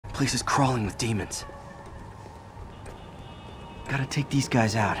place is crawling with demons. Gotta take these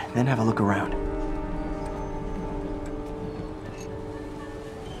guys out, then have a look around.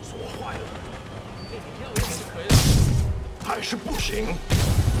 说坏了，还是不行。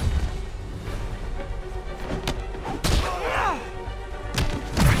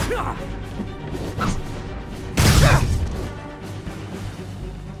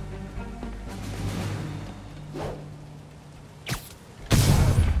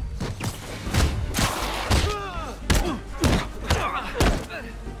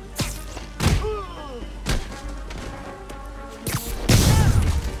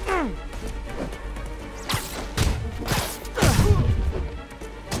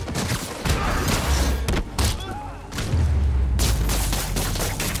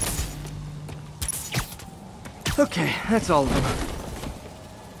 Okay, that's all of them.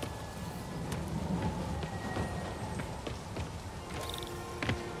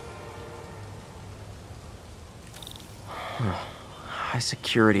 High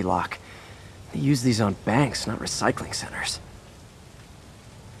security lock. They use these on banks, not recycling centers.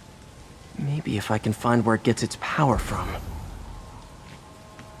 Maybe if I can find where it gets its power from.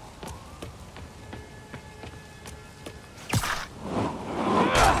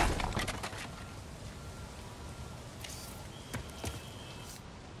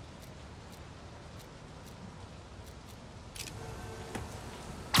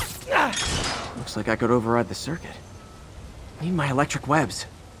 Looks like I could override the circuit. Need my electric webs.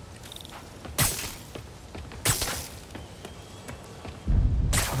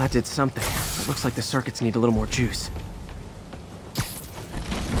 Well, that did something. It looks like the circuits need a little more juice.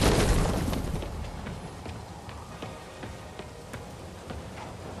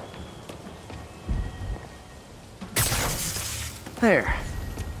 There.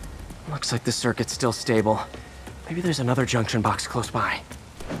 Looks like the circuit's still stable. Maybe there's another junction box close by.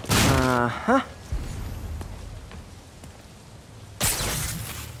 Uh-huh.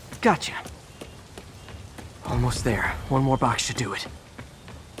 Gotcha. Almost there. One more box should do it.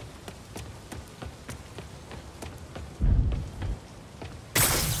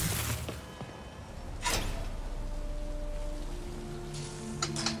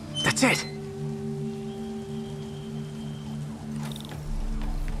 That's it!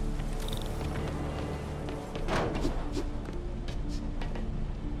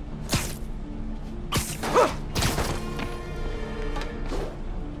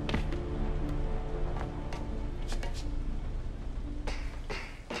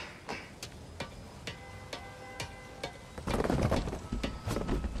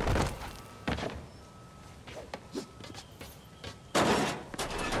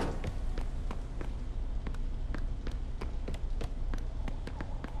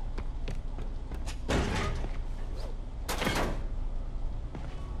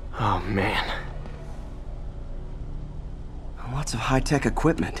 Oh, man. Lots of high-tech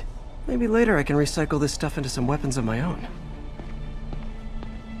equipment. Maybe later I can recycle this stuff into some weapons of my own.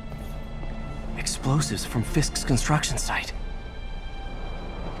 Explosives from Fisk's construction site.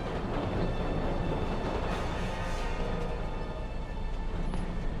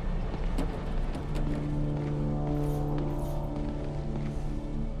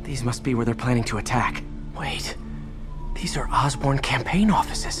 These must be where they're planning to attack. Wait. These are Osborn campaign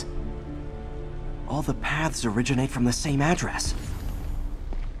offices. All the paths originate from the same address.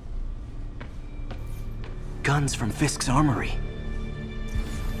 Guns from Fisk's armory.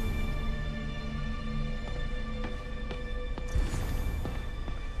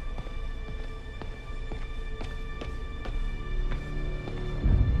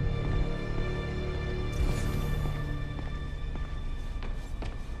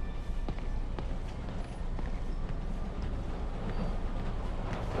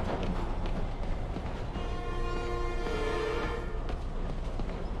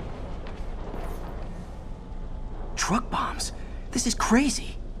 Truck bombs? This is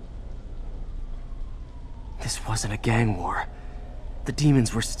crazy. This wasn't a gang war. The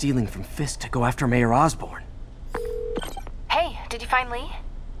demons were stealing from Fisk to go after Mayor Osborn. Hey, did you find Lee?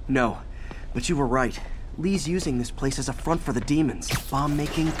 No, but you were right. Lee's using this place as a front for the demons.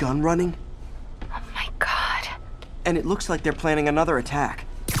 Bomb-making, gun-running. Oh my god. And it looks like they're planning another attack.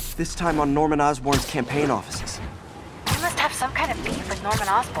 This time on Norman Osborn's campaign offices. They must have some kind of beef with Norman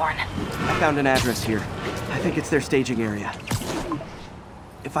Osborn. I found an address here. I think it's their staging area.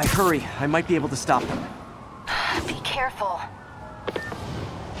 If I hurry, I might be able to stop them. Be careful.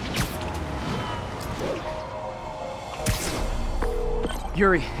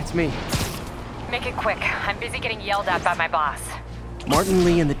 Yuri, it's me. Make it quick. I'm busy getting yelled at by my boss. Martin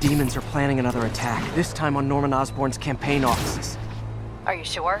Lee and the demons are planning another attack, this time on Norman Osborn's campaign offices. Are you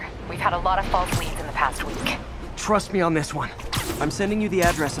sure? We've had a lot of false leads in the past week. Trust me on this one. I'm sending you the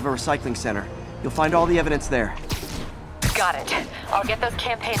address of a recycling center. You'll find all the evidence there. Got it. I'll get those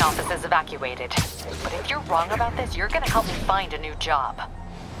campaign offices evacuated. But if you're wrong about this, you're gonna help me find a new job.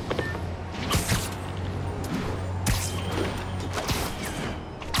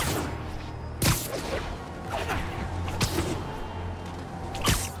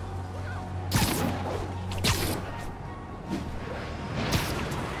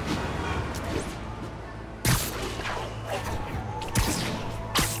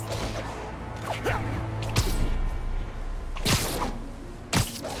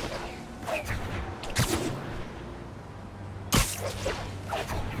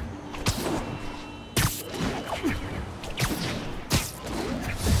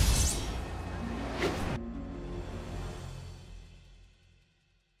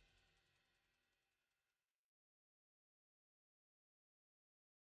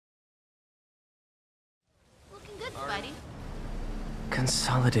 Buddy.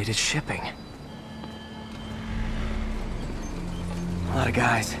 Consolidated shipping. A lot of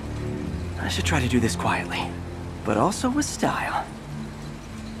guys. I should try to do this quietly, but also with style.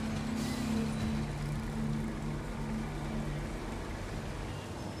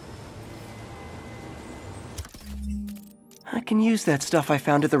 I can use that stuff I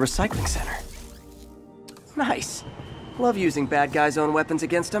found at the recycling center. Nice. Love using bad guys' own weapons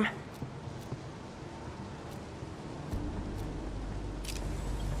against them.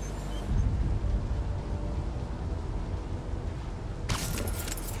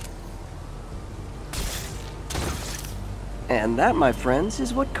 And that, my friends,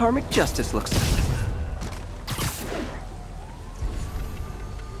 is what karmic justice looks like.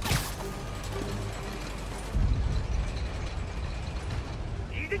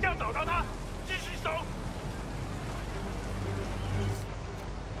 一定要找到他，继续搜。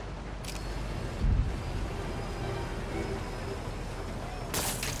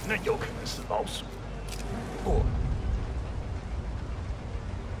那有可能是老鼠，不过。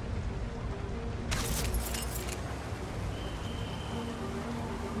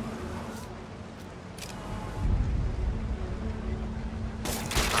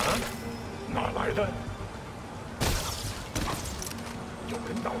 哪来的？有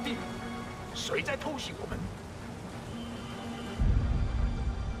人倒地，谁在偷袭我们？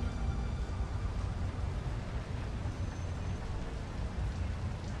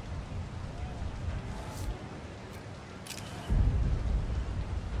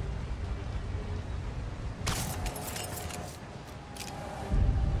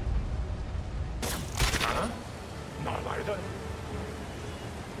 哪来的？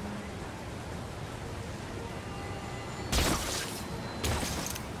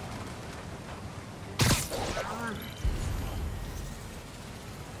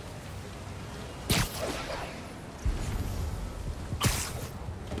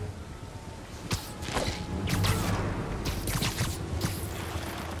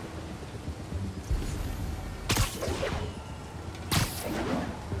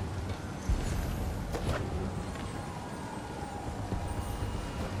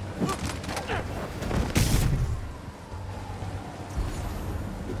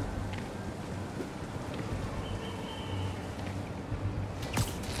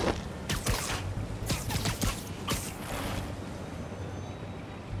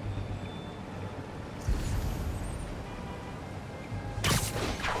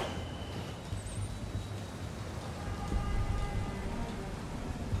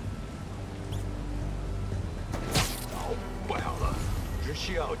 只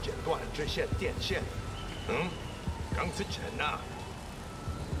需要剪断这线电线。钢丝沉啊！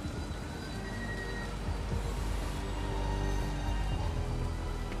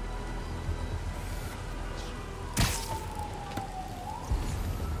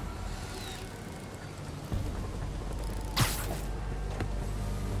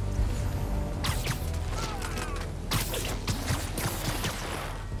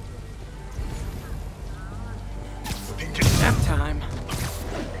我听见 Nap time.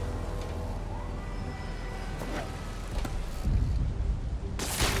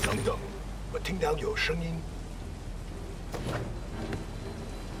 等等，我听到有声音。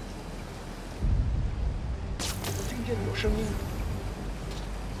我听见有声音。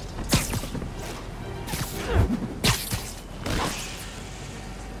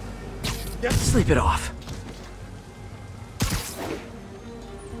 Sleep it off.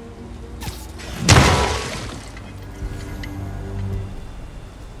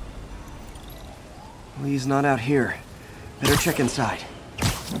 Lee's not out here. Better check inside.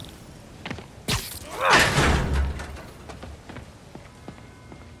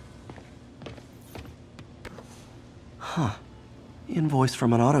 Invoice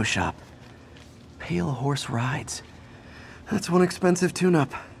from an auto shop. Pale Horse Rides. That's one expensive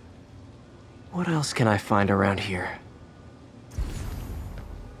tune-up. What else can I find around here?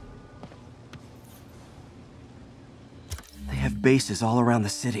 They have bases all around the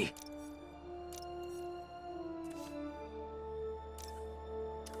city.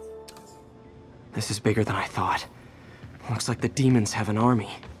 This is bigger than I thought. Looks like the demons have an army.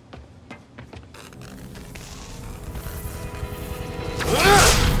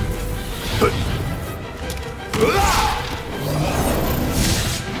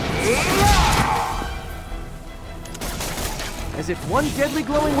 As if one deadly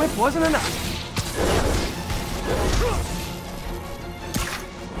glowing whip wasn't enough.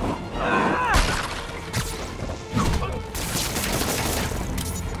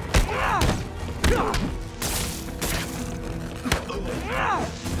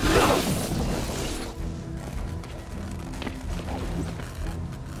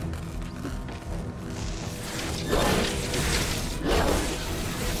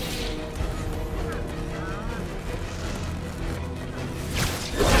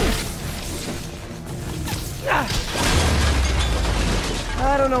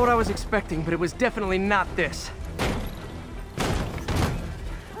 I don't know what I was expecting, but it was definitely not this.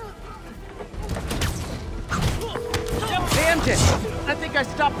 Hey, MJ! I think I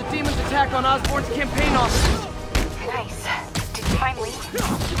stopped the demon's attack on Osborn's campaign office. Nice. Did you find Lee?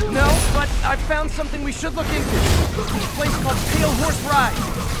 No, but I found something we should look into. This place called Pale Horse Ride.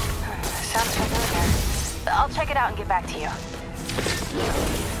 Sounds familiar. I'll check it out and get back to you.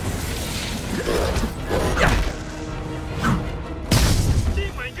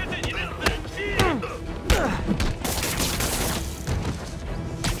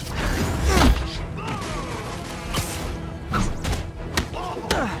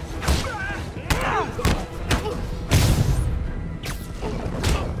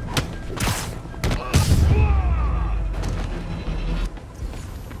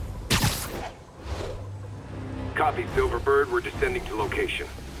 Copy, Silverbird. We're descending to location.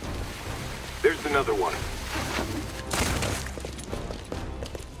 There's another one.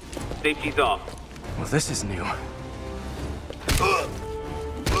 Safety's off. Well, this is new.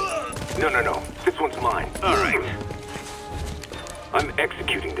 No. This one's mine. All right. I'm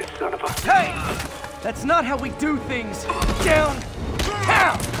executing this son of a... Hey! That's not how we do things!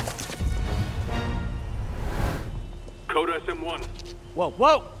 Downtown! Code SM1.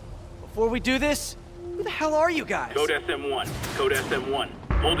 Whoa! Before we do this, who the hell are you guys? Code SM1. Code SM1.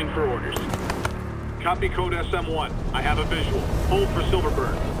 Holding for orders. Copy Code SM1. I have a visual. Hold for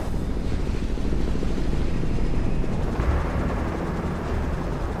Silverbird.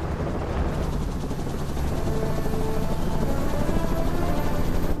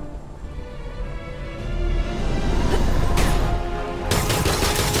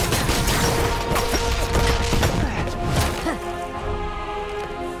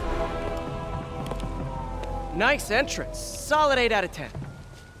 Nice entrance. Solid 8 out of 10.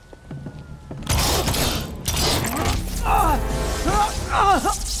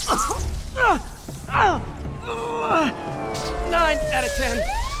 9 out of 10.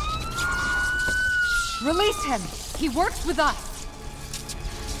 Release him! He works with us!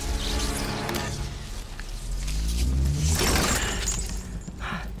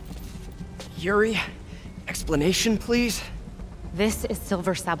 Yuri, explanation, please? This is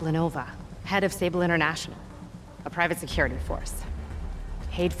Silver Sablinova, head of Sable International, a private security force.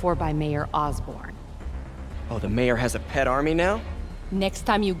 Paid for by Mayor Osborn. Oh, the mayor has a pet army now? Next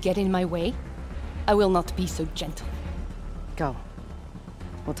time you get in my way, I will not be so gentle. Go.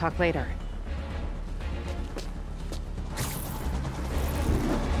 We'll talk later.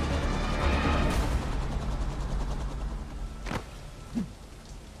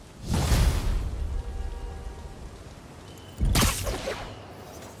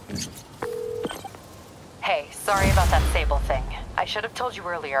 Hey, sorry about that Sable thing. I should have told you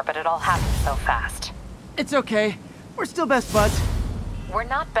earlier, but it all happened so fast. It's okay. We're still best buds. We're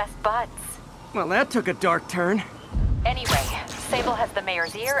not best buds. Well, that took a dark turn. Anyway, Sable has the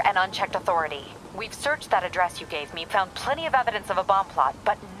mayor's ear and unchecked authority. We've searched that address you gave me, found plenty of evidence of a bomb plot,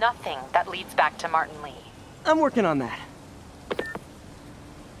 but nothing that leads back to Martin Lee. I'm working on that.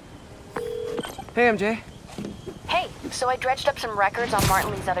 Hey, MJ. Hey, so I dredged up some records on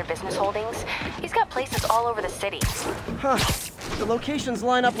Martin Lee's other business holdings. He's got places all over the city. Huh. The locations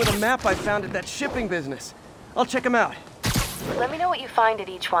line up with a map I found at that shipping business. I'll check them out. Let me know what you find at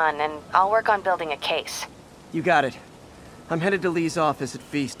each one, and I'll work on building a case. You got it. I'm headed to Lee's office at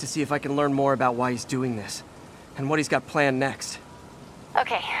Feast to see if I can learn more about why he's doing this, and what he's got planned next.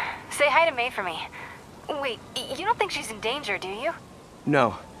 Okay, say hi to May for me. Wait, you don't think she's in danger, do you?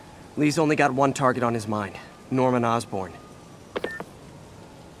 No. Lee's only got one target on his mind. Norman Osborn.